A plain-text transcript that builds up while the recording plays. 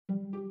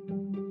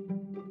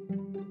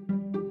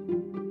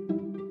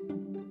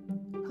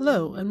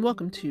Hello, and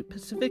welcome to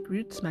Pacific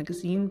Roots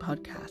Magazine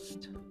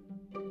podcast.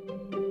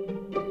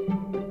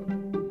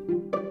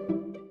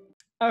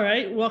 All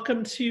right,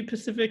 welcome to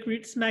Pacific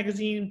Roots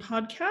Magazine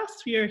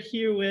podcast. We are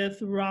here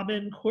with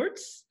Robin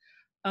Kortz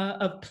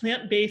of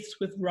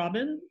Plant-Based with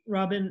Robin.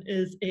 Robin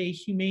is a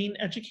humane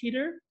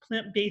educator,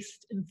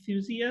 plant-based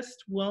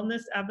enthusiast,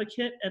 wellness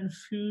advocate, and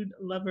food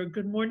lover.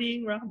 Good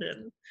morning,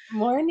 Robin.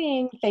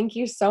 Morning. Thank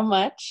you so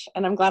much.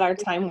 And I'm glad our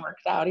time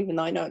worked out, even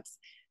though I know it's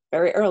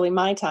very early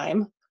my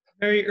time.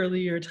 Very early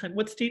your time.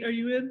 What state are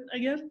you in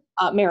again?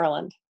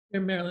 Maryland.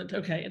 You're in Maryland.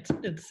 Okay,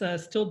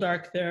 it's still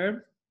dark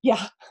there.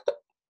 Yeah.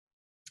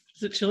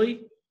 Is it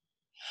chilly?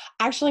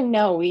 Actually,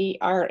 no, we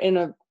are in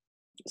a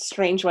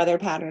strange weather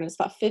pattern. It's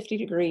about 50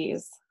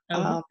 degrees.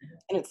 Oh.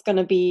 And it's going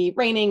to be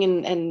raining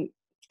and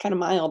kind of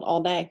mild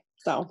all day.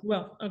 So,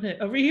 well, okay.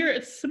 Over here,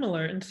 it's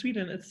similar. In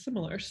Sweden, it's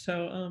similar.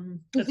 So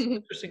that's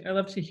interesting. I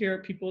love to hear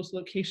people's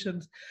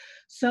locations.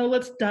 So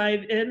let's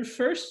dive in.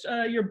 First,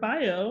 your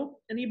bio.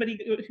 Anybody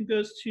who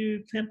goes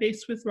to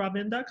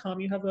plantbasedwithrobin.com,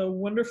 you have a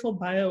wonderful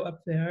bio up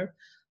there.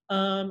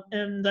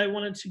 And I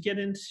wanted to get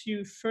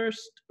into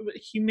first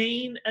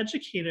humane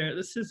educator.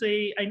 This is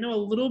I know a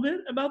little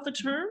bit about the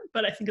term,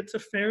 but I think it's a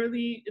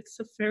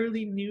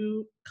fairly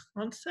new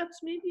concept,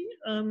 maybe.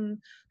 But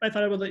I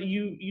thought I would let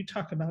you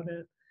talk about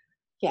it.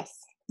 Yes.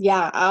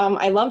 Yeah.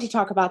 I love to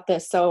talk about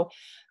this. So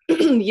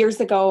years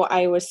ago,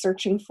 I was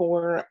searching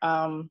for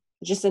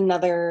just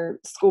another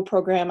school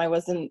program. I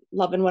wasn't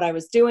loving what I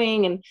was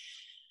doing, and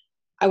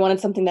I wanted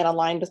something that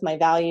aligned with my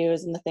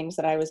values and the things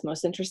that I was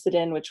most interested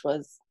in, which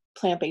was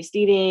plant-based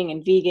eating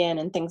and vegan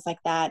and things like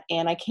that.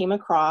 And I came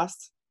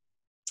across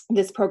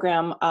this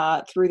program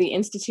through the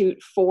Institute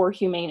for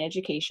Humane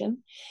Education,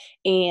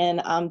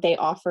 and they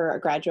offer a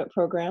graduate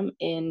program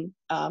in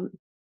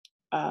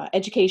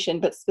education,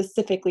 but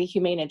specifically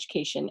humane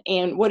education.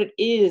 And what it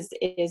is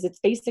it's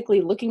basically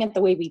looking at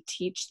the way we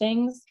teach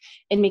things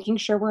and making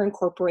sure we're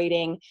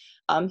incorporating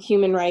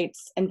human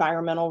rights,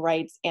 environmental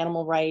rights,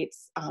 animal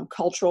rights,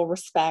 cultural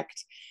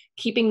respect,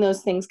 keeping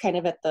those things kind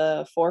of at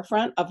the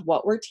forefront of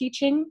what we're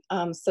teaching,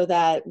 so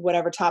that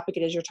whatever topic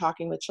it is you're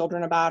talking with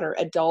children about, or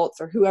adults,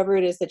 or whoever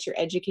it is that you're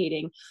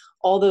educating,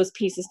 all those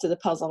pieces to the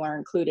puzzle are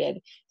included.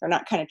 They're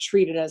not kind of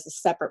treated as a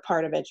separate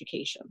part of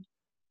education.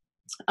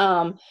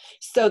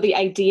 So the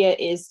idea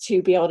is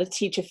to be able to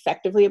teach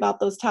effectively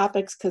about those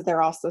topics, because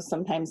they're also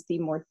sometimes the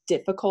more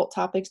difficult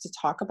topics to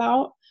talk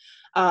about.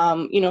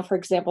 For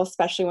example,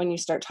 especially when you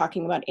start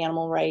talking about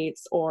animal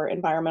rights or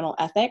environmental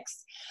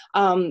ethics,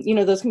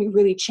 those can be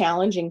really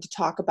challenging to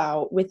talk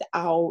about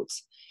without,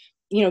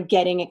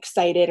 getting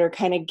excited or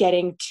kind of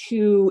getting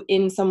too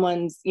in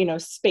someone's,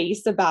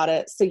 space about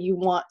it. So you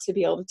want to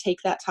be able to take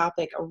that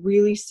topic, a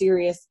really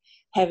serious,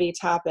 heavy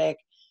topic,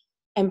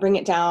 and bring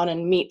it down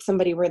and meet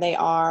somebody where they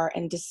are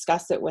and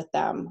discuss it with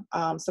them.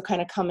 So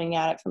kind of coming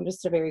at it from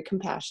just a very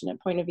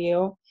compassionate point of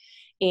view,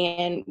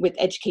 and with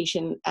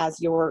education as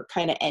your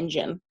kind of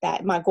engine.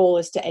 That my goal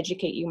is to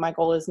educate you. My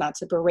goal is not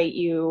to berate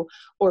you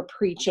or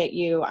preach at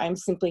you. I'm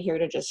simply here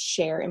to just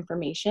share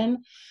information.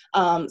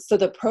 So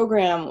the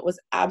program was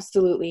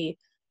absolutely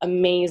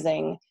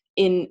amazing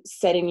in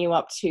setting you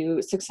up to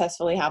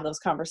successfully have those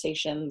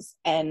conversations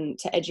and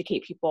to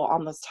educate people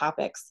on those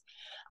topics.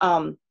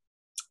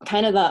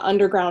 Kind of the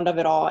underground of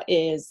it all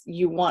is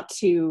you want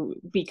to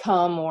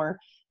become, or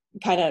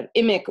kind of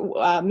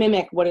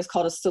mimic what is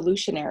called a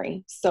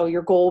solutionary. So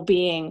your goal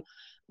being,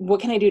 what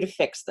can I do to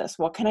fix this?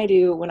 What can I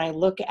do when I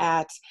look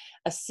at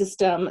a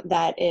system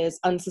that is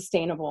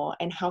unsustainable,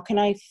 and how can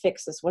I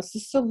fix this? What's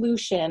the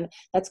solution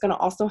that's going to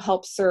also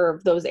help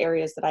serve those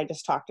areas that I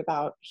just talked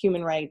about: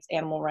 human rights,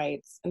 animal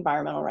rights,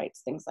 environmental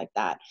rights, things like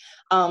that.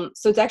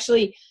 So it's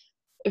actually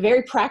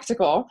very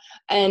practical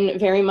and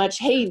very much,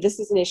 hey, this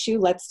is an issue.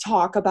 Let's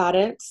talk about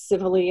it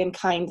civilly and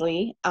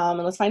kindly,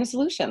 and let's find a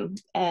solution.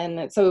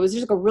 And so it was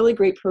just a really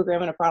great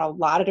program, and it brought a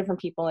lot of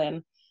different people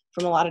in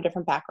from a lot of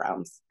different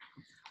backgrounds.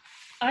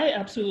 I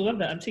absolutely love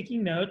that. I'm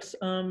taking notes.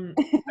 I'm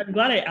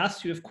glad I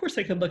asked you. Of course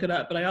I could look it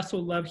up, but I also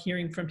love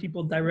hearing from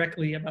people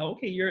directly about,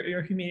 okay, you're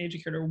a humane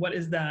educator. What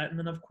is that? And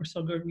then of course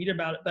I'll go read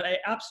about it. But I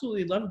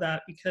absolutely love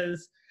that,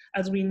 because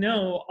as we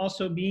know,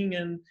 also being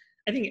in,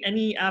 I think,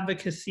 any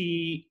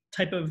advocacy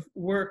type of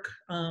work,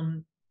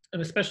 and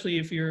especially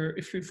if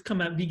you've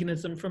come at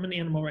veganism from an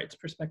animal rights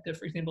perspective,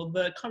 for example,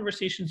 the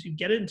conversations you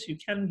get into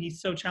can be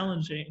so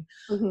challenging.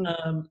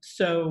 Mm-hmm.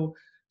 So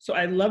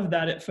I love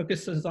that it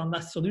focuses on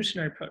that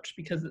solutionary approach,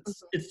 because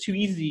it's too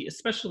easy,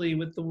 especially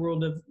with the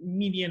world of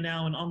media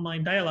now and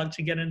online dialogue,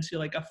 to get into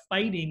like a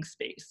fighting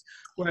space.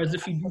 Whereas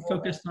if you do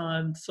focus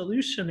on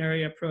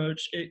solutionary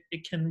approach,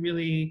 it can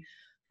really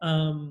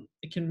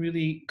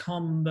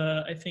calm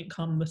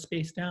the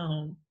space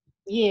down.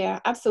 Yeah,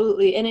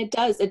 absolutely. And it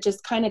does. It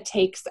just kind of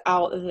takes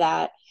out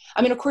that.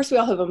 I mean, of course, we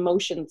all have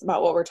emotions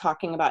about what we're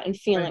talking about and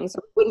feelings.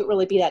 Right. We wouldn't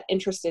really be that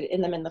interested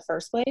in them in the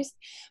first place.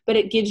 But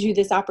it gives you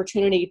this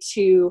opportunity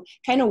to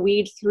kind of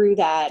weed through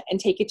that and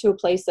take it to a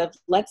place of,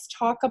 let's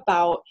talk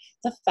about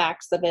the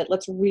facts of it.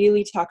 Let's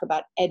really talk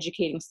about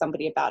educating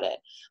somebody about it.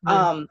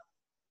 Right.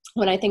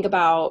 when I think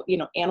about,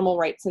 animal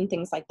rights and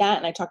things like that,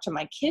 and I talk to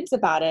my kids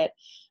about it,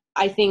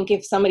 I think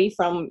if somebody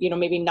from,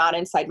 maybe not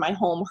inside my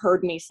home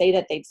heard me say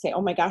that, they'd say,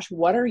 oh my gosh,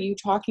 what are you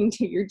talking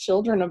to your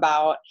children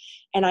about?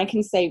 And I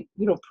can say,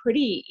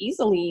 pretty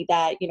easily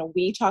that,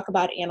 we talk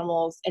about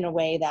animals in a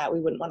way that we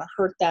wouldn't want to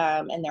hurt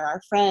them, and they're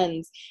our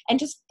friends, and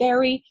just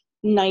very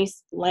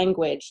nice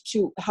language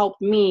to help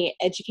me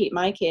educate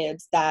my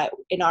kids that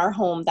in our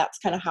home, that's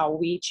kind of how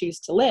we choose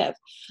to live.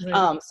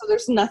 Right. So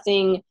there's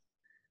nothing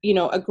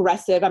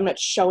aggressive. I'm not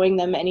showing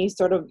them any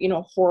sort of,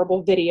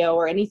 horrible video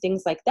or anything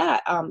like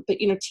that. But,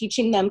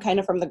 teaching them kind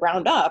of from the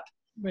ground up,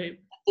 Right.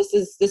 This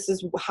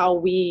is how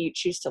we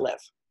choose to live.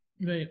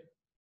 Right.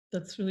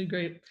 That's really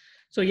great.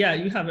 So yeah,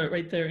 you have it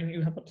right there, and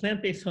you have a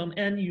plant-based home,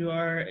 and you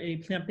are a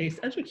plant-based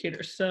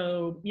educator.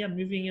 So yeah,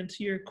 moving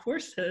into your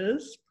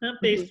courses,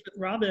 Plant-Based with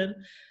Robin,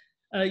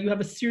 you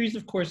have a series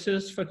of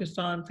courses focused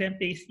on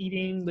plant-based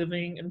eating,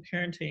 living, and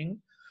parenting.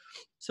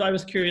 So I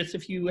was curious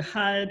if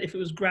it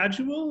was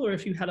gradual, or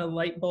if you had a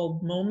light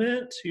bulb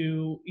moment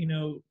to,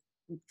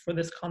 for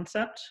this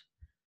concept.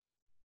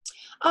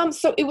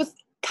 So it was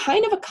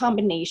kind of a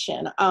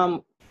combination.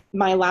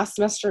 My last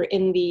semester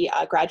in the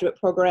graduate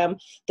program,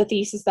 the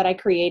thesis that I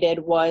created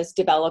was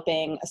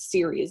developing a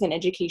series, an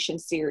education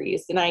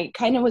series. And I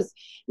kind of was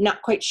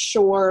not quite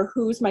sure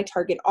who's my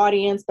target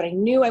audience, but I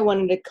knew I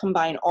wanted to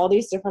combine all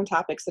these different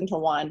topics into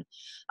one,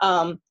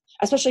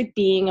 especially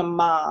being a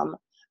mom.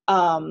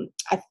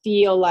 I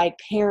feel like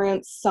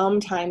parents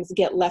sometimes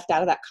get left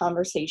out of that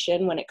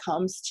conversation when it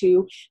comes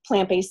to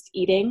plant-based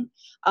eating.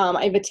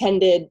 I've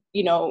attended,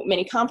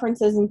 many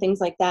conferences and things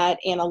like that.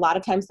 And a lot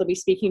of times they'll be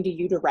speaking to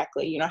you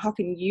directly, how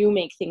can you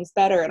make things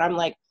better? And I'm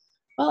like,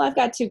 well, I've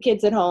got 2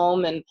 kids at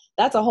home, and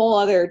that's a whole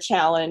other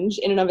challenge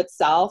in and of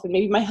itself. And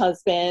maybe my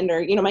husband,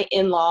 or, my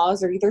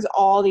in-laws, or there's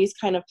all these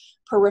kind of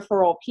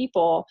peripheral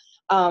people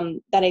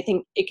that I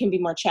think it can be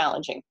more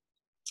challenging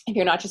if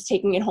you're not just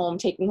taking home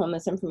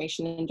this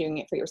information and doing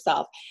it for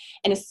yourself.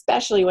 And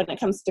especially when it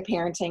comes to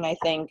parenting, I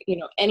think,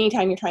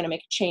 anytime you're trying to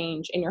make a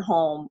change in your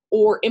home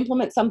or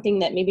implement something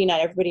that maybe not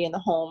everybody in the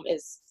home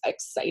is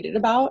excited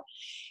about,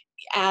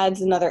 adds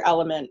another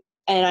element.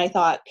 And I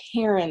thought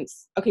so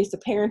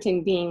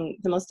parenting being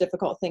the most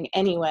difficult thing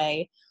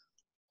anyway,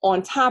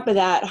 on top of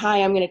that,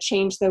 I'm going to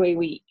change the way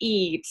we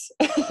eat.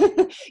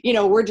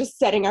 We're just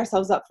setting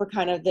ourselves up for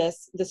kind of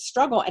this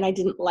struggle. And I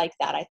didn't like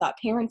that. I thought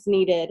parents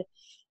needed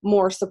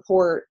more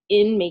support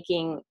in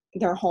making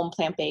their home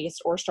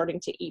plant-based or starting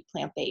to eat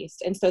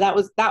plant-based. And so that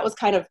was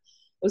kind of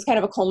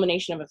a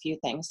culmination of a few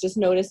things, just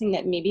noticing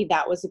that maybe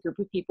that was a group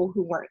of people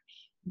who weren't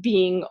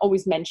being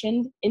always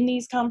mentioned in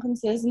these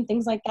conferences and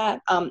things like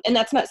that. And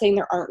that's not saying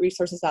there aren't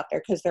resources out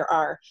there, because there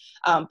are,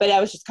 but that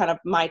was just kind of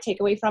my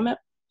takeaway from it.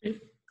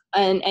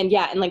 And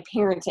like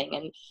parenting,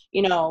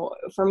 and,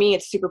 for me,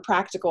 it's super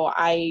practical.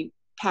 I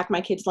pack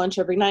my kids' lunch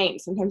every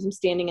night. Sometimes I'm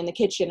standing in the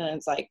kitchen and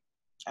it's like,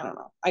 I don't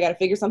know, I got to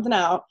figure something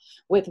out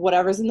with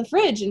whatever's in the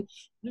fridge. And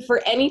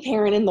for any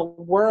parent in the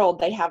world,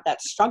 they have that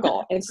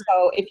struggle. And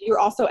so if you're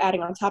also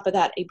adding on top of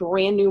that a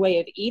brand new way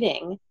of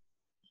eating,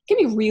 it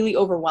can be really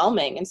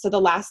overwhelming. And so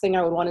the last thing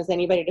I would want is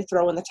anybody to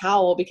throw in the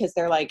towel because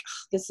they're like,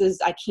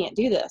 I can't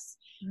do this.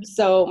 Mm-hmm.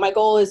 So my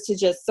goal is to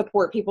just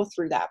support people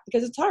through that,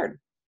 because it's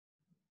hard.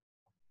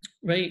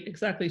 Right,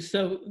 exactly.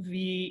 So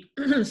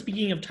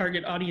speaking of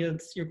target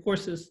audience, your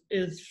courses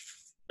is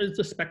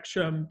a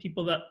spectrum,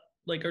 people that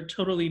like are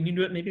totally new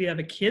to it. Maybe they have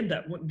a kid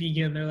that went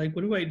vegan. They're like,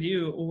 what do I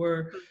do?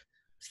 Or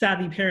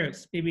savvy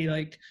parents, maybe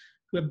like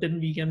who have been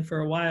vegan for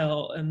a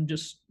while and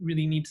just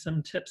really need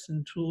some tips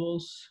and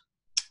tools.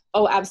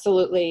 Oh,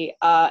 absolutely.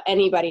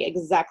 Anybody,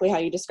 exactly how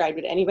you described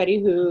it. Anybody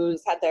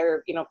who's had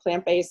their,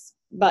 plant-based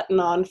button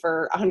on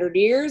for 100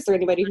 years, or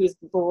anybody who's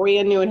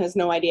brand new and has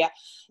no idea.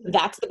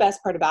 That's the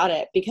best part about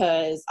it,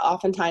 because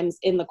oftentimes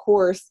in the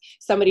course,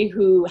 somebody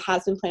who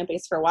has been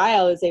plant-based for a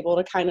while is able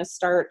to kind of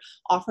start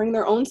offering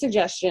their own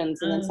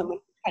suggestions. And then someone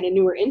kind of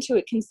newer into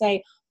it can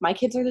say, my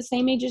kids are the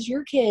same age as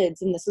your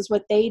kids, and this is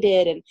what they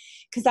did. And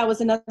because that was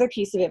another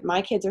piece of it.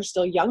 My kids are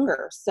still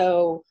younger.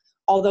 So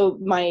although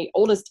my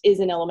oldest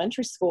is in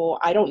elementary school,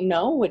 I don't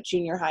know what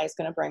junior high is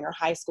going to bring or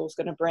high school is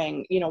going to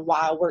bring,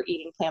 while we're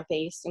eating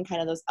plant-based, and kind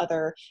of those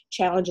other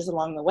challenges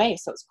along the way.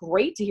 So it's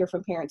great to hear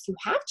from parents who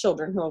have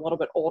children who are a little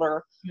bit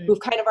older, right, who've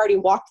kind of already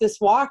walked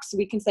this walk, so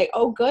we can say,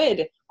 oh,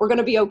 good, we're going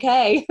to be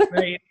okay.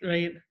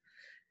 Right.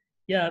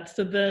 Yeah,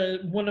 so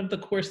one of the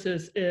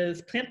courses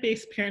is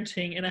Plant-Based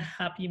Parenting in a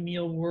Happy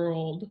Meal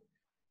World.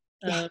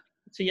 What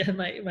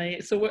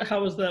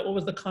was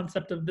the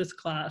concept of this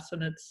class?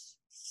 And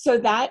So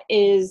that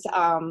is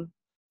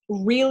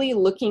really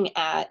looking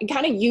at and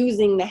kind of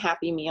using the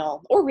Happy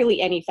Meal, or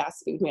really any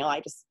fast food meal.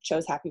 I just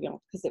chose Happy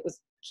Meal because it was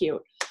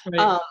cute.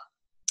 Right.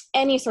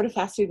 Any sort of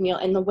fast food meal,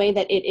 and the way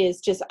that it is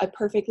just a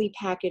perfectly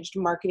packaged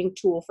marketing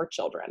tool for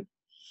children.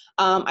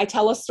 I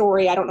tell a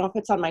story. I don't know if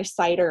it's on my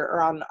site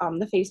or on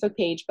the Facebook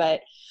page,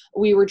 but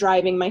we were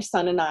driving, my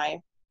son and I,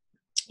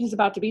 he's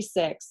about to be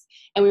 6,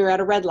 and we were at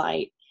a red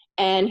light.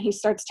 And he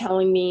starts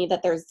telling me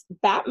that there's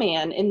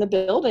Batman in the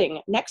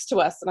building next to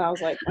us. And I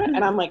was like, what?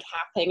 And I'm like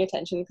half paying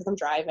attention because I'm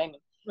driving.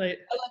 Right.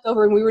 I look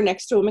over and we were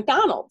next to a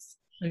McDonald's.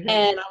 Okay.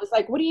 And I was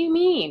like, what do you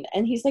mean?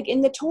 And he's like,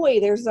 in the toy,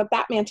 there's a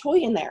Batman toy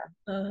in there.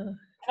 And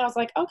I was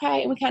like,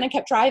 okay. And we kind of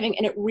kept driving,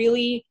 and it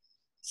really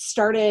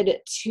started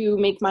to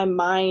make my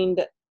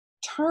mind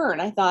turn.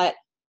 I thought,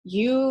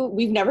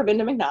 we've never been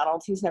to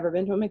McDonald's. He's never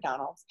been to a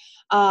McDonald's.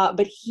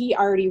 But he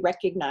already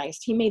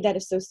recognized, he made that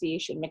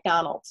association,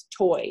 McDonald's,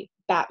 toy,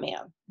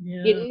 Batman.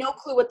 Yeah. He had no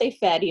clue what they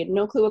fed. He had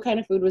no clue what kind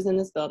of food was in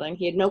this building.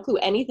 He had no clue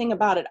anything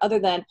about it other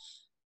than,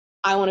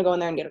 I want to go in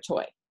there and get a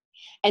toy.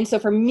 And so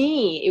for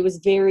me, it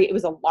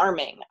was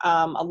alarming.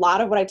 A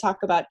lot of what I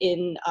talk about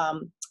in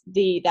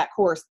that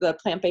course, the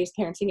Plant-Based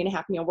Parenting in a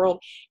Happy Meal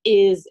World,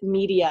 is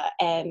media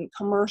and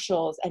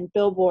commercials and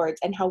billboards,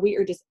 and how we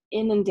are just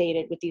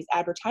inundated with these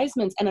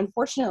advertisements. And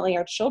unfortunately,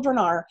 our children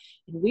are,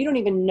 and we don't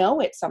even know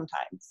it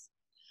sometimes.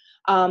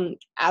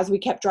 As we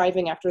kept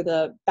driving after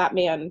the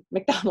Batman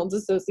McDonald's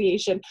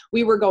association,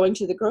 we were going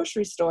to the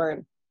grocery store.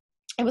 And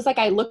it was like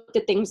I looked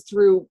at things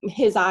through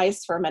his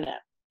eyes for a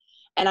minute.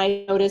 And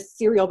I noticed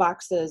cereal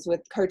boxes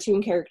with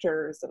cartoon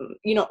characters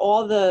and,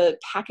 all the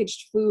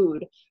packaged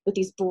food with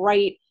these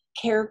bright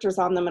characters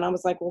on them. And I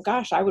was like, well,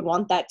 gosh, I would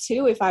want that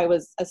too if I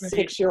was a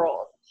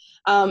 6-year-old.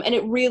 And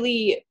it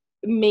really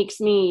makes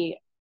me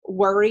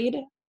worried,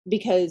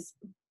 because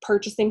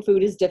purchasing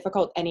food is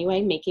difficult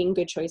anyway. Making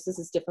good choices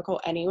is difficult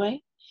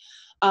anyway.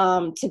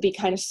 To be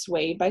kind of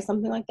swayed by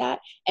something like that.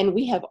 And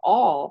we have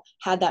all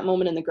had that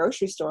moment in the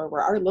grocery store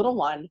where our little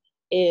one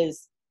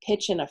is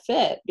pitching a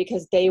fit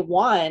because they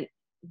want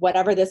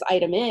whatever this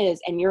item is,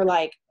 and you're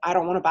like, I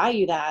don't want to buy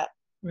you that,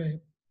 right?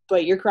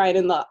 But you're crying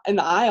in the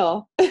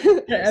aisle.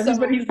 Yeah,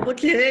 everybody's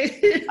looking.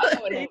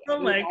 Oh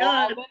my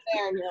God!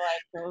 There, and you're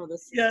like, oh,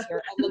 this is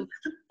terrible.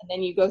 And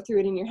then you go through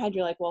it in your head.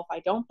 You're like, well, if I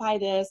don't buy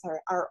this,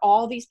 are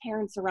all these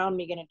parents around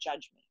me going to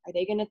judge me? Are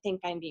they going to think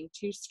I'm being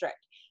too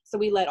strict? So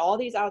we let all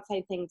these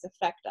outside things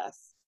affect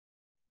us.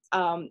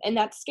 And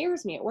that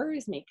scares me. It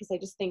worries me, because I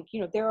just think,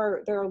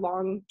 there are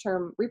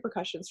long-term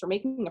repercussions for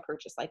making a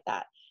purchase like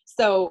that.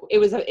 So it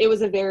was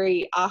a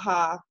very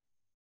aha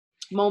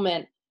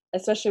moment,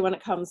 especially when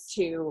it comes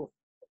to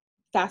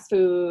fast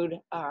food,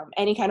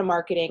 any kind of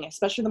marketing,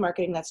 especially the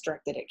marketing that's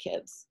directed at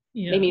kids.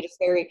 Yeah. Made me just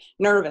very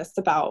nervous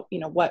about,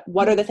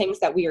 what are the things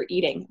that we are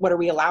eating? What are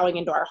we allowing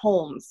into our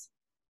homes?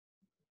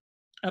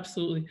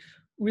 Absolutely.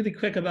 Really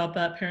quick about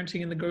that, parenting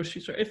in the grocery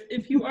store.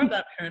 If you are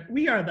that parent,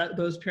 we are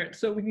those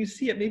parents. So when you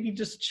see it, maybe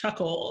just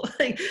chuckle.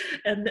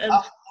 and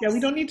we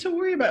don't need to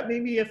worry about,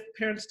 maybe if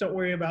parents don't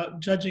worry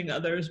about judging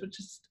others, but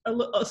just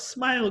a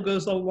smile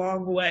goes a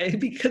long way,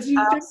 because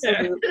you've been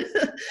there.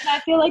 And I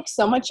feel like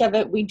so much of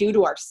it we do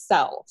to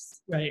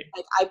ourselves. Right.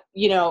 Like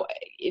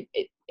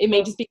it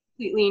may just be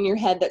completely in your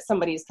head that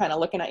somebody's kind of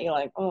looking at you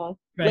like, oh,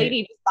 right.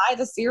 Lady, just buy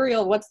the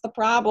cereal. What's the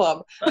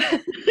problem?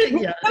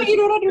 Yeah. No, you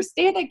don't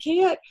understand. I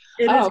can't.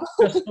 It is a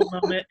stressful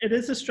moment. It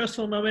is a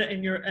stressful moment,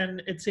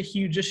 and it's a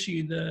huge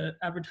issue, the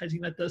advertising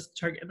that does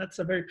target, and that's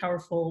a very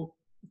powerful,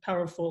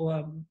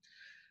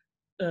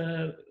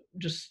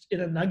 just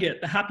in a nugget,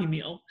 the Happy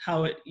Meal,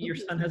 how your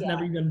son has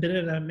never even been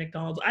in a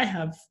McDonald's. I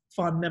have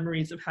fond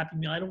memories of Happy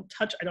Meal. I don't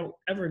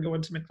ever go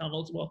into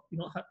McDonald's. Well, we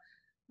don't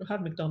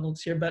have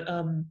McDonald's here, but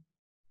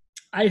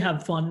I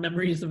have fond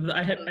memories of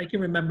I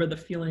can remember the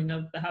feeling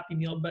of the Happy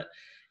Meal. But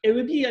it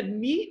would be a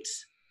neat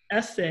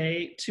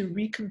essay to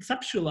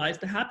reconceptualize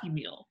the Happy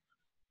Meal,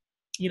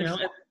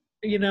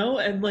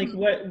 and like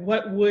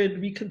what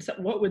would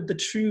the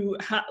true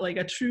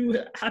happy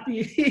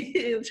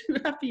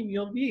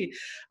meal be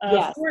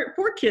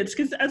for kids?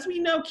 Because as we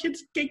know,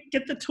 kids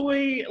get the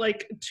toy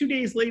like 2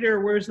 days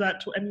later. Where's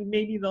that toy? I mean,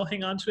 maybe they'll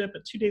hang on to it,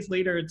 but 2 days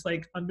later it's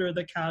like under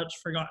the couch,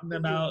 forgotten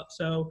about.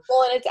 So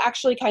and it's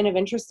actually kind of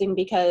interesting,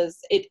 because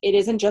it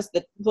isn't just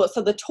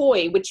the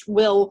toy, which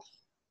will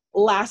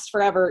last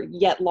forever,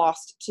 yet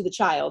lost to the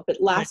child, but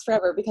lasts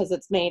forever because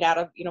it's made out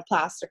of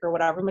plastic or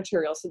whatever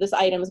material. So this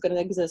item is going to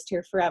exist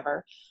here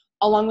forever,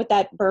 along with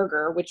that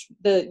burger, which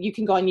you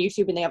can go on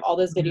YouTube and they have all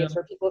those videos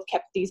where people have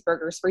kept these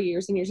burgers for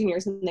years and years and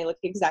years, and they look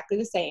exactly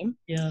the same.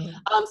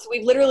 So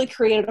we've literally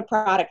created a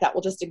product that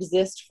will just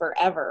exist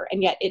forever,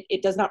 and yet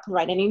it does not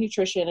provide any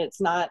nutrition.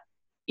 It's not,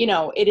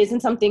 it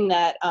isn't something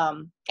that,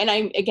 and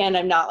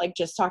I'm not like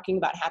just talking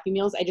about Happy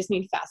Meals. I just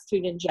mean fast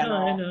food in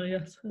general. I know,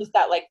 yes. Just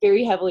that like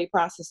very heavily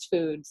processed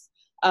foods.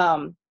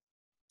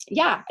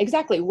 Yeah,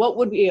 exactly. What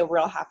would be a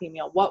real Happy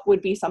Meal? What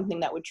would be something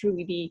that would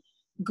truly be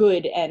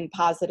good and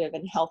positive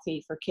and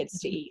healthy for kids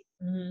to eat?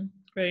 Mm-hmm.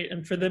 Right.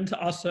 And for them to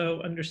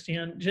also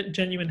understand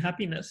genuine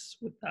happiness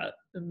with that,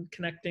 and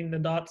connecting the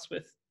dots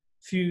with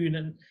food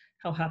and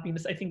how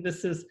happiness, I think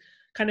this is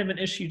kind of an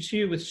issue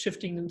too, with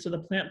shifting into the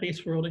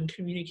plant-based world and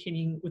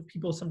communicating with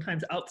people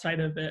sometimes outside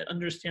of it,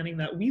 understanding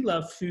that we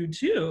love food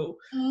too.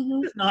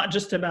 Mm-hmm. It's not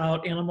just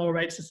about animal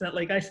rights. It's not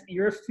like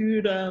you're a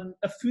food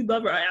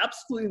lover. I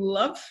absolutely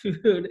love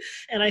food,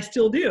 and I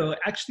still do.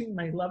 Actually,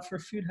 my love for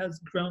food has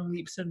grown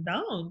leaps and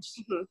bounds.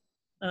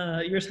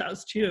 Mm-hmm. Yours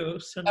has too.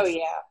 Oh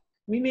yeah.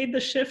 we made the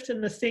shift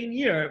in the same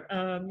year.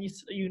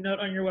 You note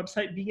on your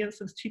website, vegan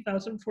since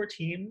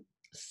 2014.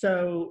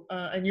 So,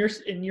 and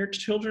your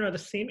children are the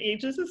same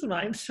ages as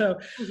mine. So,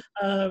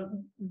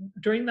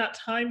 during that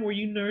time, were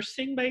you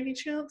nursing by any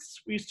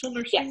chance? Were you still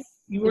nursing? Yes.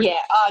 You were. Yeah.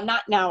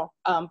 Not now.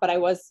 But I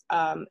was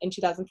in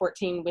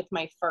 2014 with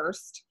my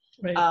first,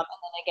 Right. and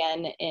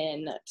then again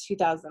in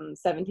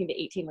 2017 to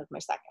 18 with my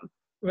second.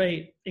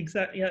 Right.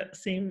 Exactly. Yeah.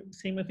 Same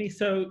with me.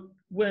 So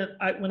when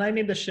I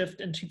made the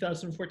shift in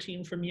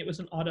 2014, for me it was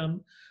in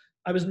autumn.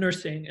 I was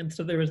nursing, and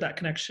so there was that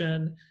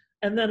connection.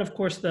 And then of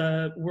course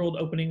the world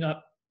opening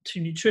up to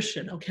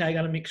nutrition. Okay, I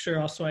got to make sure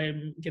also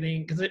I'm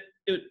getting, because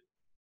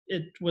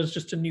it was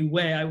just a new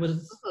way. I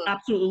was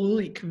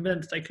absolutely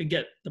convinced I could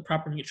get the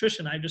proper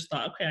nutrition. I just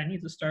thought, okay, I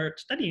need to start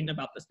studying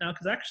about this now,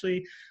 because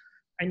actually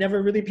I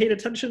never really paid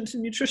attention to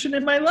nutrition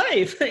in my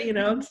life, you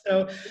know.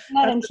 So isn't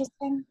that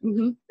interesting?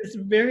 Mm-hmm. It's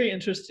very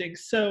interesting.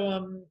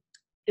 So,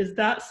 is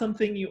that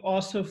something you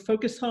also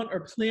focus on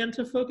or plan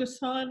to focus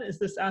on? Is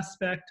this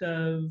aspect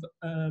of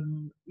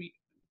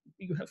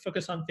you have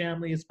focus on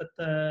families, but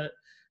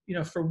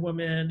for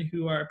women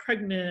who are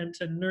pregnant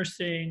and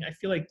nursing, I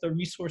feel like the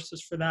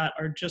resources for that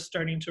are just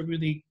starting to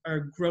really are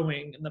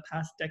growing in the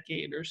past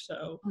decade or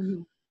so.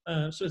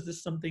 Mm-hmm. So is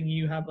this something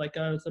you have like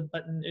as a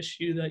button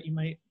issue that you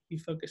might be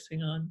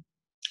focusing on?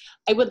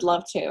 I would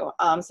love to,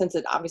 since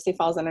it obviously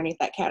falls underneath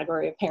that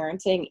category of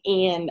parenting,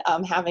 and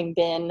having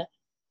been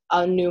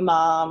a new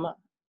mom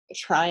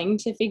trying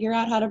to figure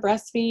out how to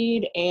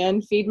breastfeed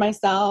and feed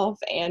myself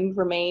and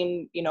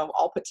remain,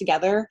 all put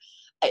together.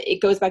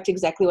 It goes back to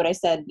exactly what I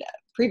said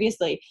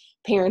previously.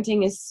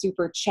 Parenting is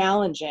super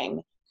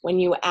challenging. When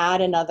you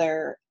add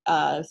another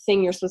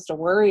thing you're supposed to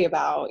worry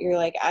about, you're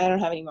like, I don't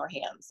have any more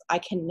hands. I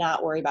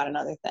cannot worry about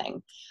another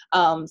thing.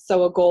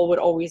 So a goal would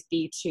always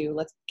be to,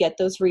 let's get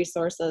those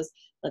resources.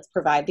 Let's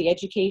provide the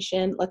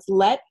education. Let's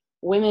let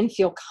women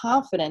feel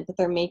confident that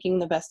they're making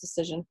the best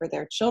decision for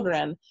their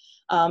children,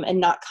 and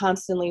not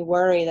constantly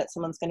worry that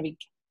someone's going to be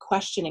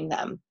questioning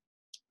them.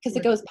 Because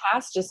it goes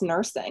past just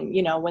nursing,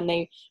 when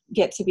they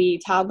get to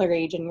be toddler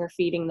age and you're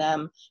feeding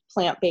them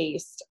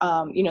plant-based,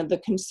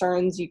 the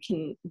concerns you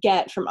can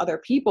get from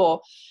other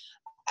people.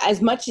 As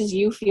much as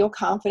you feel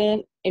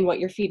confident in what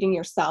you're feeding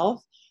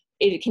yourself,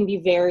 it can be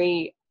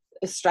very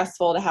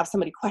stressful to have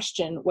somebody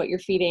question what you're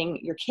feeding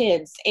your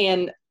kids.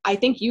 And I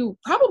think you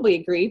probably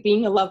agree,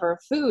 being a lover of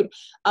food,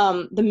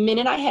 the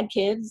minute I had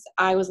kids,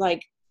 I was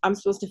like, I'm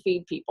supposed to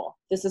feed people.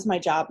 This is my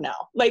job now.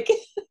 Like,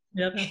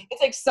 Yep.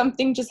 It's like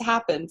something just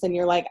happens and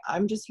you're like,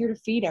 I'm just here to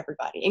feed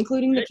everybody,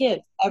 including the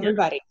kids,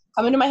 everybody. Yep.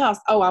 Come into my house.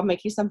 Oh, I'll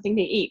make you something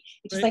to eat.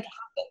 It just like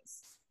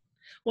happens.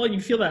 Well,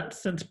 you feel that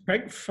since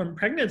from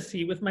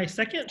pregnancy. With my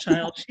second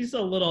child, she's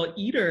a little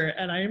eater.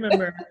 And I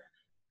remember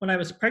when I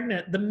was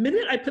pregnant, the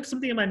minute I put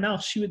something in my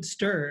mouth, she would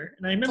stir.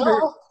 And I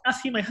remember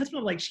asking my husband,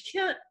 I'm like, she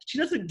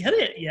doesn't get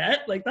it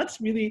yet. Like,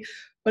 that's really,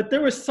 but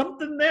there was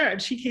something there.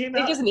 And she came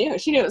out. She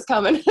knew it was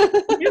coming. She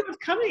knew it was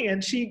coming.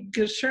 And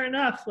because sure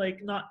enough,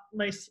 like, not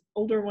my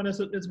older one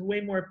is way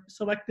more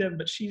selective,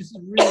 but she's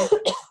really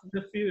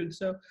the food.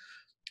 So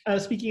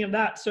speaking of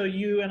that, so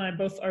you and I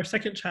both, our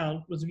second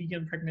child was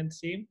vegan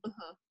pregnancy.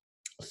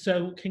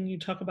 So can you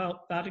talk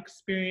about that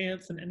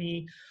experience and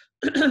any,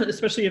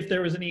 especially if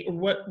there was any, or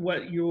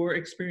what your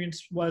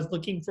experience was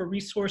looking for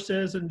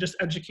resources and just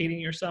educating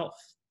yourself?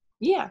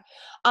 Yeah.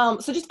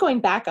 So just going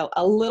back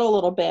a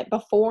little bit,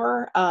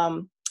 before,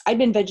 I'd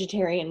been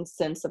vegetarian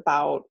since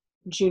about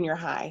junior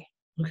high.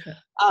 Okay.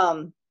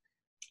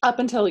 Up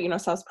until,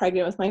 so I was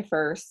pregnant with my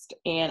first,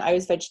 and I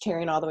was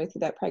vegetarian all the way through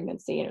that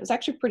pregnancy. And it was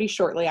actually pretty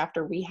shortly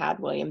after we had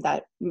William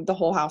that the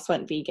whole house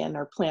went vegan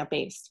or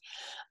plant-based.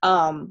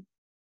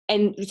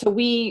 And so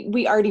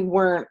we already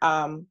weren't,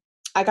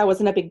 like, I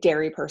wasn't a big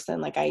dairy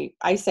person. Like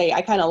I say,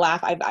 I kind of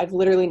laugh. I've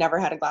literally never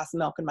had a glass of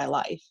milk in my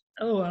life.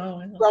 Oh,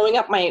 wow. Growing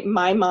up,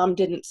 my mom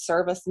didn't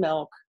serve us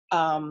milk.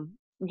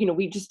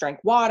 We just drank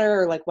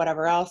water or like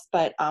whatever else,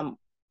 but,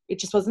 it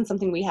just wasn't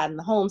something we had in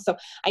the home. So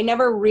I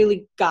never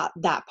really got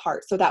that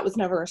part. So that was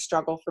never a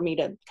struggle for me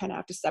to kind of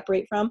have to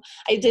separate from.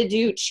 I did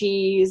do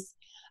cheese,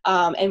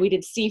 and we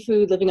did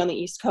seafood. Living on the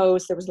East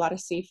Coast, there was a lot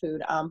of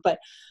seafood. But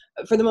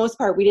for the most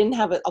part, we didn't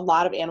have a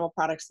lot of animal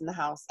products in the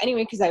house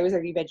anyway, because I was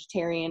already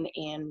vegetarian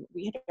and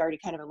we had already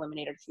kind of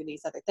eliminated a few of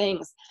these other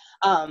things.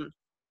 So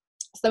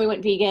then we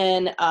went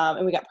vegan,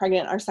 and we got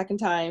pregnant our second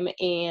time.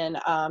 And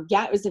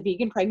it was a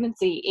vegan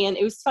pregnancy. And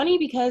it was funny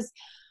because,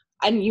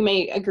 and you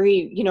may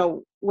agree,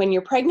 when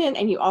you're pregnant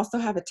and you also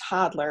have a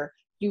toddler,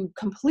 you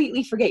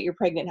completely forget you're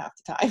pregnant half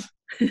the time.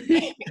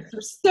 You're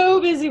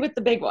so busy with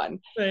the big one.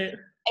 Right.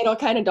 It'll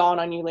kind of dawn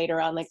on you later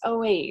on, like, oh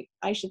wait,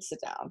 I should sit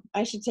down.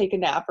 I should take a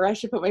nap, or I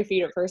should put my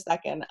feet up for a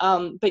second.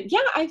 But yeah,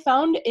 I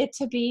found it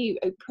to be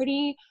a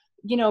pretty,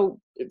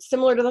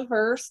 similar to the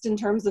first in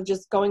terms of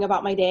just going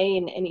about my day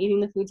and eating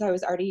the foods I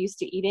was already used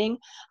to eating.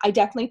 I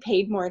definitely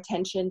paid more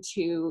attention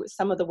to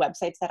some of the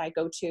websites that I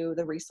go to,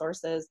 the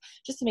resources,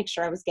 just to make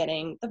sure I was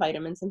getting the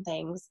vitamins and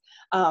things.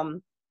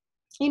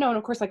 and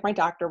of course, like my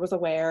doctor was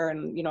aware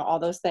and, all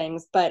those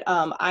things. But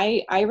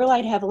I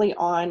relied heavily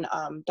on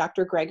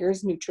Dr.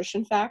 Greger's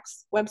Nutrition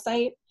Facts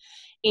website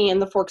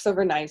and the Forks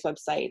Over Knives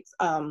websites.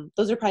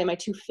 Those are probably my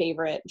two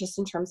favorite just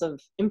in terms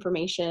of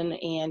information.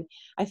 And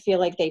I feel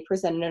like they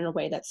present it in a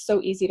way that's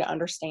so easy to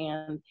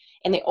understand.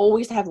 And they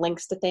always have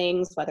links to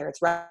things, whether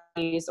it's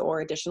recipes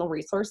or additional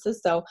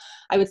resources. So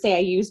I would say I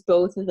use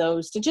both of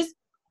those to just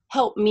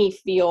help me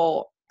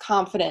feel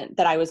confident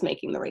that I was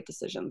making the right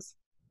decisions.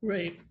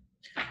 Right.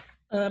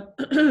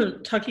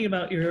 Talking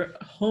about your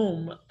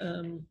home,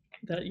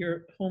 that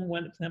your home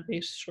went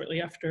plant-based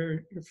shortly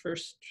after your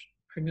first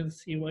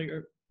pregnancy while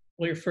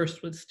your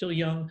first was still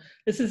young.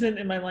 This isn't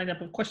in my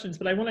lineup of questions,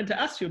 but I wanted to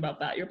ask you about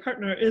that. Your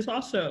partner is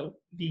also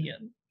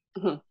vegan.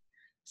 Mm-hmm.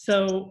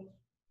 So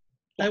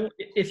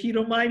if you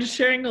don't mind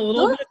sharing a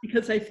little bit,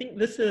 because I think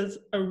this is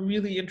a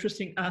really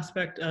interesting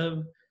aspect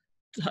of,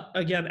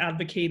 again,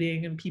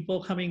 advocating and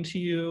people coming to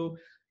you,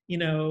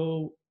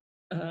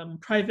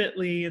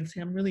 privately and say,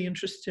 I'm really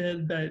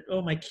interested, but,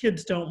 oh, my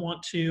kids don't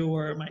want to,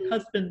 or my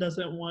husband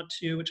doesn't want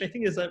to, which I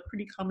think is a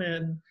pretty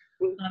common,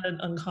 not an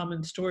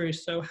uncommon story.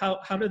 So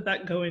how did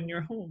that go in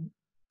your home?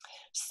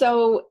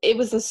 So it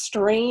was a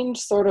strange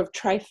sort of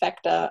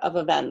trifecta of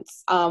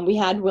events. We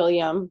had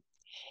William,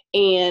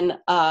 and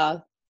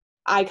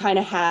I kind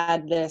of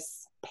had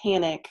this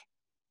panic,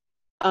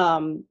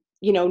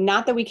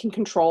 not that we can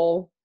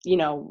control,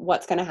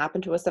 what's going to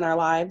happen to us in our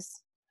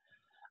lives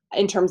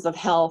in terms of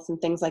health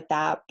and things like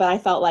that. But I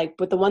felt like,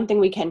 but the one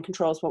thing we can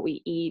control is what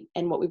we eat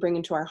and what we bring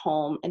into our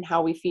home and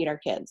how we feed our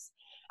kids.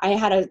 I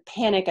had a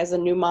panic as a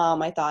new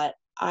mom. I thought,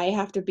 I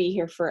have to be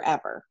here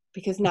forever,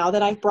 because now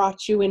that I've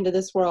brought you into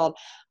this world,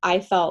 I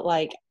felt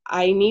like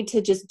I need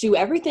to just do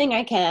everything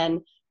I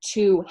can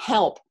to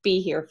help be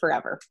here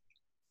forever.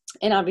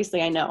 And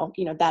obviously I know,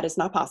 that is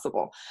not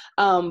possible.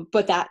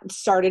 But that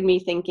started me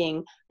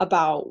thinking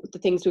about the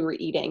things we were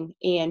eating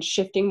and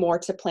shifting more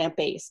to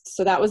plant-based.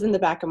 So that was in the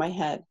back of my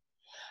head.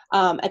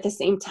 At the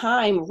same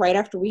time, right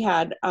after we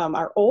had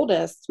our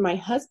oldest, my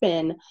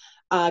husband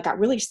got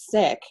really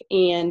sick,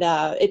 and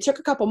it took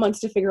a couple months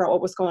to figure out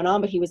what was going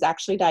on, but he was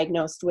actually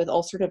diagnosed with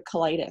ulcerative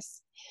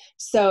colitis.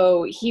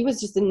 So he was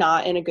just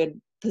not in a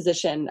good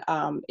position.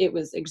 It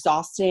was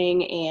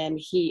exhausting, and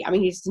he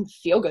just didn't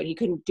feel good. He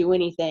couldn't do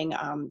anything.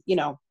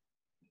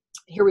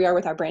 Here we are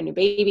with our brand new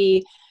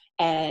baby,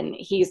 and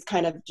he's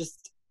kind of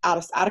just out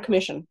of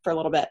commission for a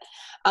little bit.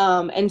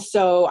 And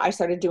so I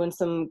started doing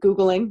some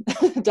Googling,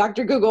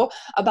 Dr. Google,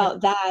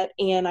 about that.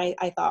 And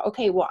I thought,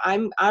 okay, well,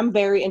 I'm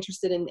very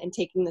interested in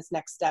taking this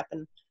next step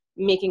and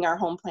making our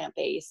home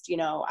plant-based.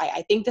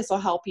 I think this will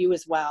help you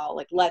as well.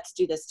 Like, let's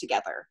do this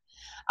together.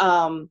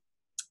 And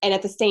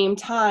at the same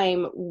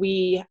time,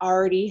 we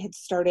already had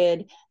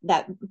started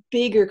that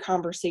bigger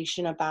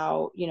conversation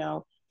about,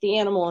 the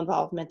animal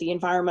involvement, the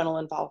environmental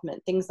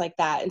involvement, things like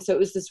that. And so it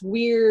was this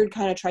weird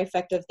kind of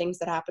trifecta of things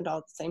that happened all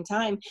at the same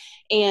time.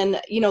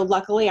 And,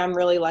 luckily, I'm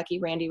really lucky.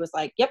 Randy was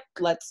like, yep,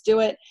 let's do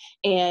it.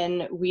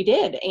 And we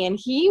did. And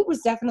he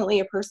was definitely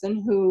a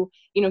person who,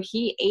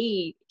 he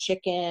ate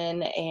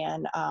chicken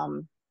and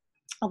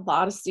a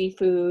lot of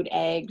seafood,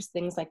 eggs,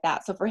 things like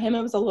that. So for him,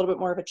 it was a little bit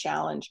more of a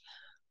challenge,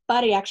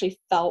 but he actually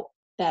felt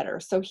better.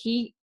 So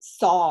he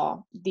saw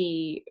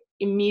the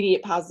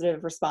immediate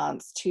positive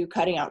response to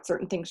cutting out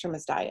certain things from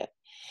his diet.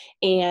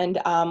 And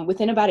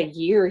within about a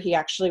year, he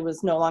actually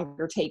was no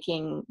longer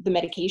taking the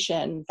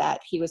medication that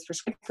he was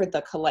prescribed for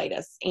the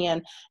colitis.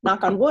 And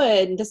knock on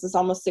wood, this is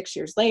almost 6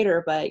 years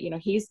later, but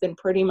he's been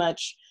pretty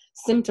much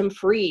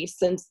symptom-free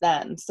since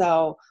then.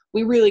 So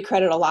we really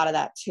credit a lot of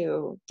that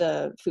to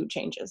the food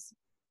changes.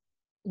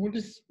 What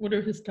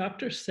do his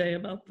doctors say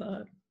about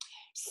that?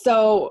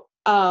 So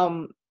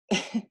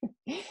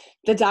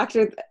the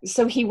doctor,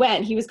 so he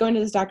was going to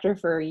this doctor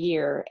for a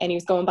year, and he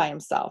was going by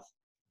himself,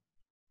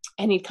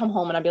 and he'd come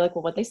home and I'd be like,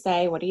 well, what'd they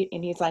say?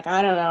 And he's like,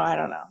 I don't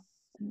know.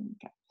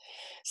 Okay.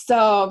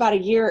 So about a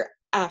year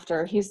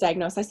after he was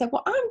diagnosed, I said,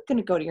 well, I'm going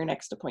to go to your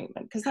next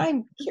appointment because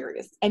I'm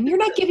curious and you're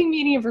not giving me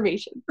any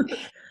information.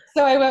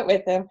 So I went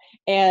with him,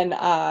 and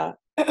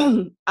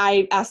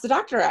I asked the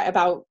doctor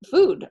about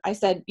food. I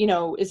said,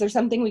 is there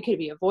something we could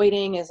be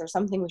avoiding? Is there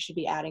something we should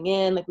be adding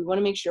in? Like, we want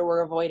to make sure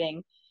we're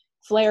avoiding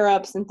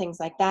flare-ups and things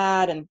like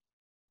that. And,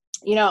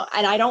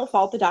 and I don't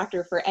fault the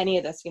doctor for any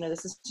of this.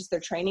 This is just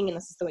their training, and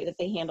this is the way that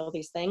they handle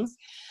these things.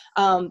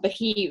 But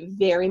he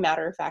very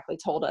matter-of-factly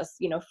told us,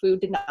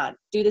 food did not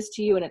do this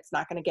to you, and it's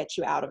not going to get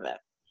you out of it.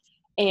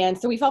 And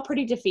so we felt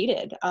pretty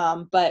defeated.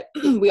 But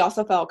we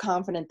also felt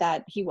confident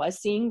that he was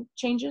seeing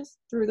changes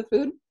through the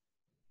food.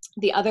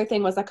 The other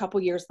thing was, a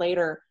couple years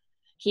later,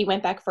 he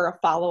went back for a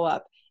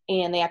follow-up,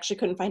 and they actually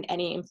couldn't find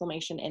any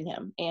inflammation in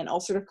him. And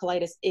ulcerative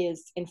colitis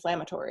is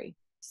inflammatory.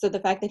 So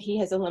the fact that he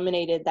has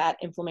eliminated that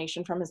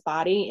inflammation from his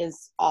body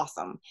is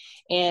awesome.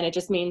 And it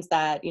just means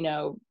that,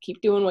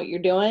 keep doing what you're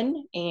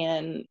doing,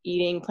 and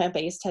eating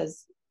plant-based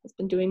has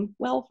been doing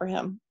well for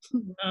him.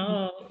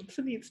 Oh, it's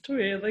a neat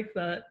story. I like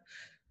that.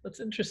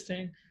 That's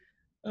interesting.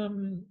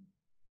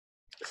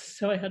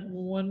 So I had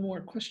one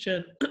more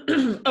question.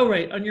 Oh,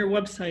 right. On your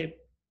website,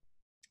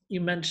 you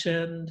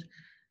mentioned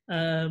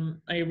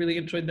I really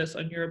enjoyed this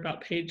on your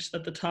About page,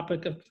 that the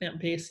topic of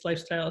plant-based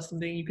lifestyle is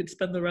something you could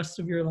spend the rest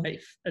of your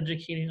life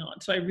educating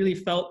on. So I really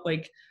felt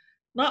like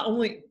not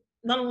only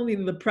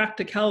the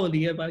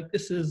practicality of like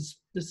this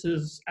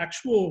is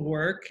actual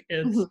work,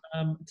 it's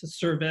a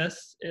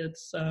service,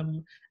 it's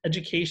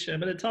education,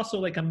 but it's also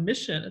like a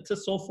mission. It's a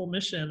soulful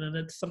mission, and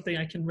it's something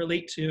I can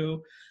relate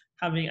to.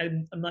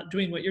 I'm not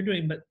doing what you're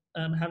doing, but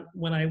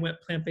when I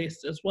went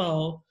plant-based as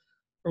well,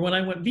 or when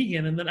I went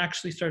vegan and then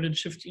actually started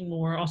shifting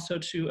more also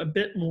to a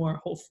bit more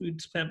whole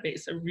foods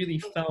plant-based, I really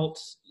felt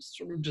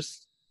sort of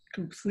just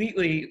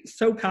completely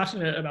so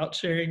passionate about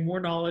sharing more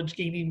knowledge,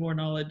 gaining more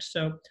knowledge.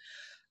 So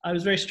I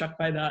was very struck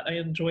by that. I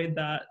enjoyed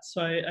that.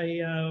 So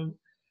I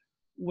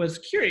was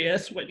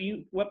curious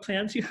what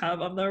plans you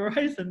have on the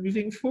horizon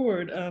moving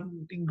forward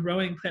in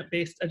growing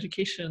plant-based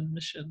education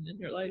mission in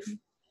your life.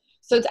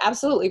 So it's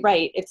absolutely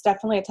right. It's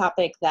definitely a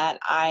topic that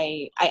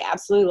I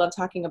absolutely love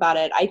talking about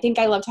it. I think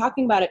I love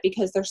talking about it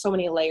because there's so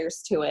many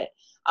layers to it.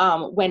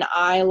 When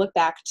I look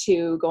back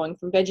to going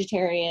from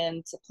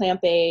vegetarian to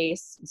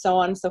plant-based and so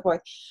on and so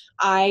forth,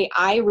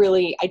 I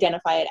really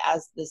identify it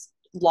as this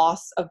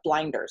loss of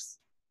blinders.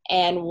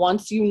 And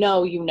once you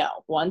know, you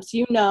know. Once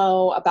you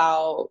know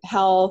about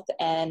health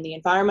and the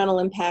environmental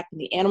impact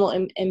and the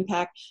animal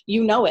impact,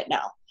 you know it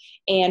now.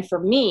 And for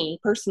me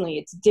personally,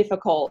 it's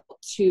difficult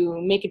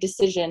to make a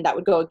decision that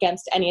would go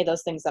against any of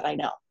those things that I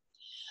know.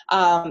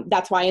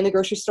 That's why in the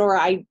grocery store,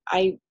 I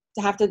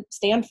have to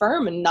stand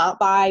firm and not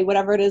buy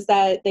whatever it is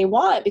that they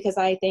want, because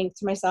I think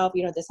to myself,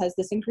 this has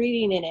this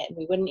ingredient in it and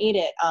we wouldn't eat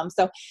it.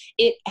 So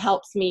it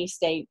helps me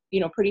stay,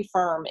 pretty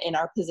firm in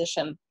our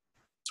position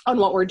on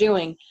what we're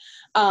doing.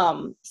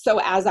 So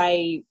as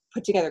I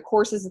put together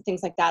courses and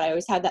things like that, I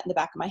always had that in the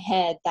back of my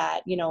head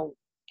that,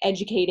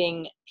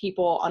 educating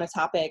people on a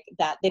topic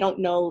that they don't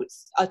know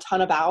a ton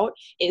about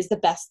is the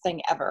best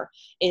thing ever.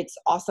 It's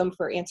awesome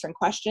for answering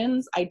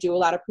questions. I do a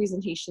lot of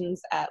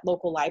presentations at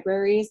local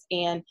libraries,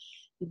 and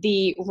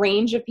the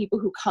range of people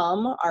who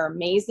come are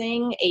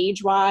amazing,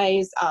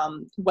 age-wise,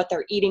 what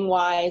they're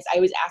eating-wise. I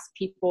always ask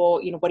people,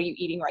 what are you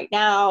eating right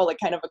now? Like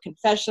kind of a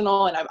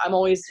confessional. And I'm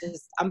always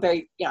I'm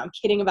very, I'm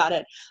kidding about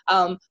it.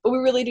 But we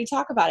really do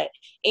talk about it.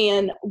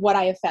 And what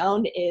I have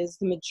found is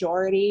the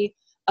majority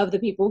of the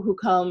people who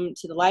come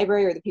to the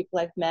library or the people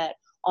I've met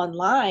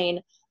online,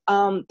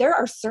 there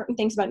are certain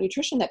things about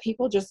nutrition that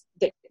people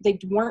they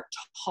weren't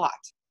taught.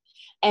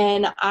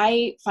 And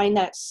I find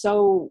that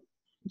so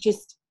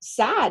just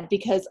sad,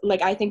 because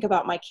like I think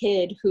about my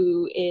kid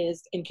who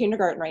is in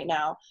kindergarten right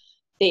now.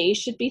 They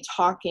should be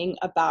talking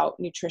about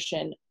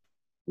nutrition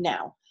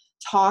now.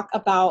 Talk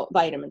about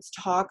vitamins,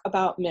 talk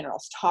about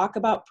minerals, talk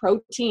about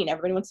protein.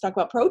 Everybody wants to talk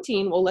about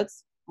protein. Well,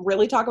 let's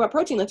really talk about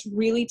protein. Let's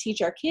really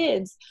teach our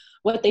kids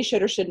what they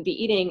should or shouldn't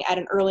be eating at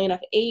an early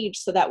enough age,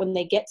 so that when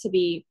they get to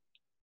be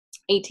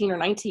 18 or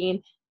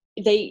 19,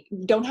 they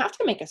don't have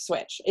to make a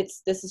switch.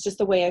 This is just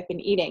the way I've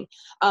been eating.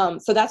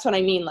 So that's what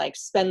I mean, like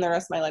spend the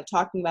rest of my life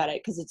talking about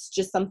it, because it's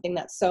just something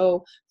that's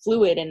so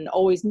fluid and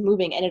always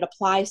moving, and it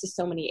applies to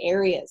so many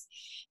areas.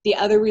 The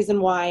other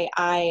reason why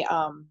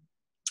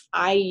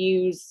I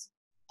use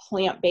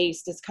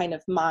plant-based as kind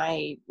of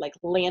my like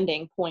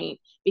landing point,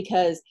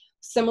 because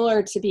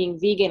similar to being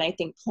vegan, I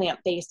think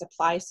plant-based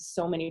applies to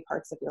so many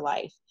parts of your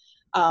life.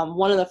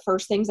 One of the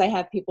first things I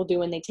have people do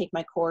when they take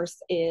my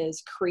course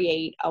is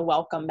create a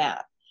welcome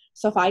mat.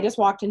 So if I just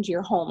walked into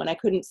your home and I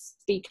couldn't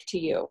speak to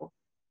you,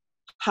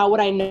 how would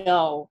I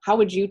know? How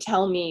would you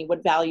tell me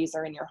what values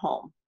are in your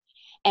home?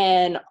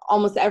 And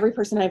almost every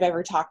person I've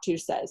ever talked to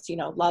says,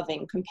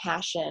 loving,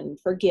 compassion,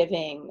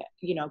 forgiving,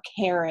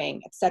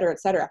 caring, et cetera, et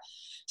cetera.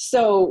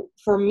 So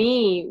for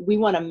me, we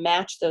want to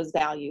match those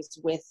values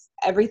with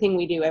everything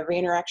we do, every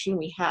interaction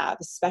we have,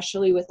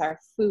 especially with our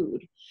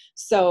food.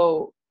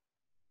 So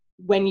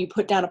when you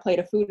put down a plate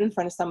of food in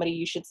front of somebody,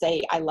 you should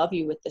say, I love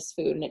you with this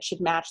food, and it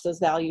should match those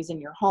values in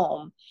your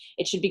home.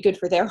 It should be good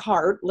for their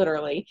heart,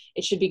 literally.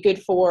 It should be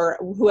good for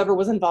whoever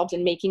was involved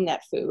in making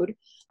that food.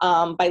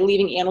 By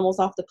leaving animals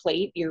off the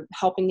plate, you're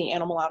helping the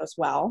animal out as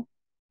well.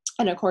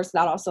 And of course,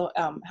 that also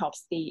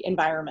helps the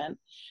environment.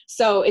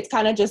 So it's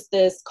kind of just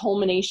this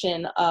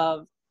culmination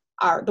of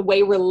the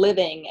way we're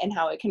living and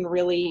how it can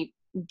really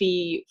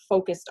be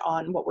focused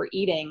on what we're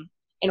eating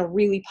in a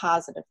really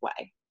positive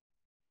way.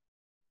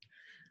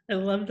 I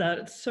love that.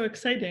 It's so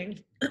exciting.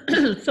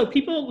 So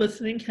people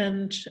listening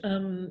can,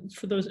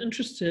 for those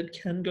interested,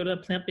 can go to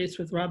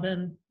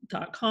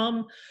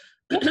plantbasedwithrobin.com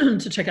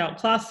to check out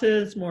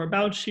classes, more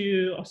about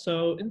you,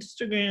 also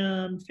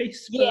Instagram,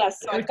 Facebook. Yes,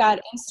 so I've got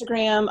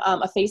Instagram,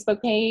 a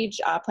Facebook page,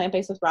 Plant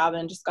Based with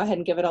Robin. Just go ahead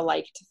and give it a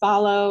like to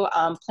follow.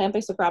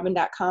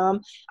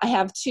 Plantbasedwithrobin.com. I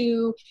have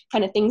two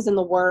kind of things in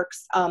the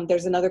works.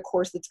 There's another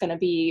course that's going to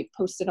be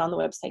posted on the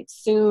website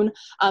soon.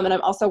 And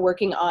I'm also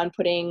working on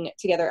putting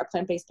together a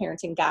plant-based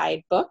parenting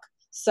guide book.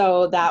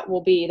 So there'll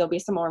be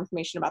some more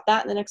information about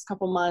that in the next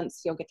couple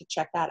months. You'll get to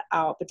check that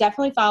out. But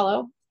definitely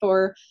follow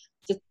for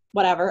just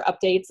whatever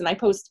updates. And I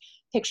post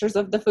pictures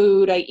of the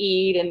food I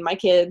eat and my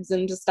kids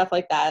and just stuff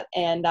like that.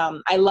 And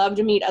I love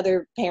to meet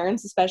other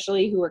parents,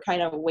 especially who are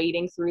kind of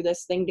wading through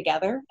this thing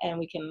together, and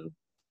we can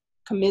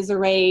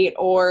commiserate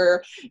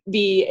or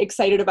be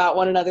excited about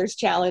one another's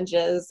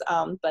challenges.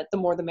 But the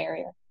more the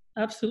merrier.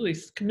 Absolutely.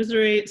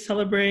 Commiserate,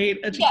 celebrate,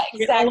 educate, Yeah,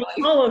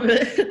 exactly. all of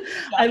it. Yeah.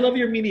 I love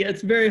your media.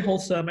 It's very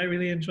wholesome. I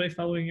really enjoy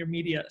following your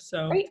media.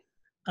 So Great.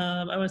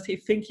 I want to say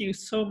thank you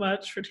so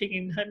much for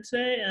taking time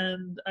today,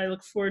 and I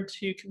look forward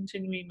to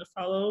continuing to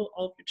follow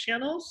all of your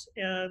channels.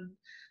 And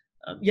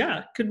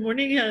yeah, good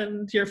morning,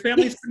 and your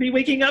family's going to be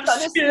waking up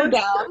Sun is still soon.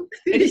 down.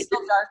 It is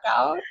still dark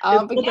out.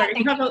 But yeah,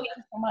 thank you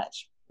again so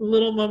much.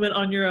 Little moment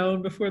on your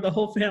own before the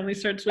whole family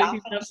starts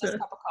waking up. Just a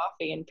cup of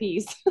coffee in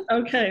peace.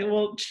 Okay,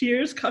 well,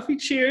 cheers, coffee,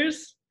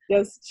 cheers.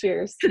 Yes,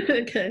 cheers.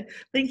 Okay,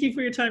 thank you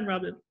for your time,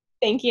 Robin.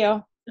 Thank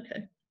you.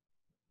 Okay.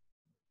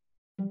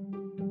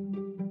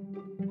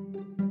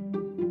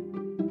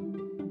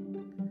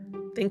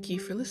 Thank you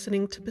for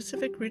listening to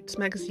Pacific Roots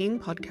Magazine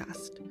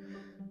podcast.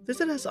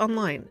 Visit us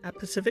online at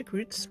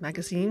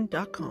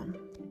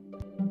pacificrootsmagazine.com.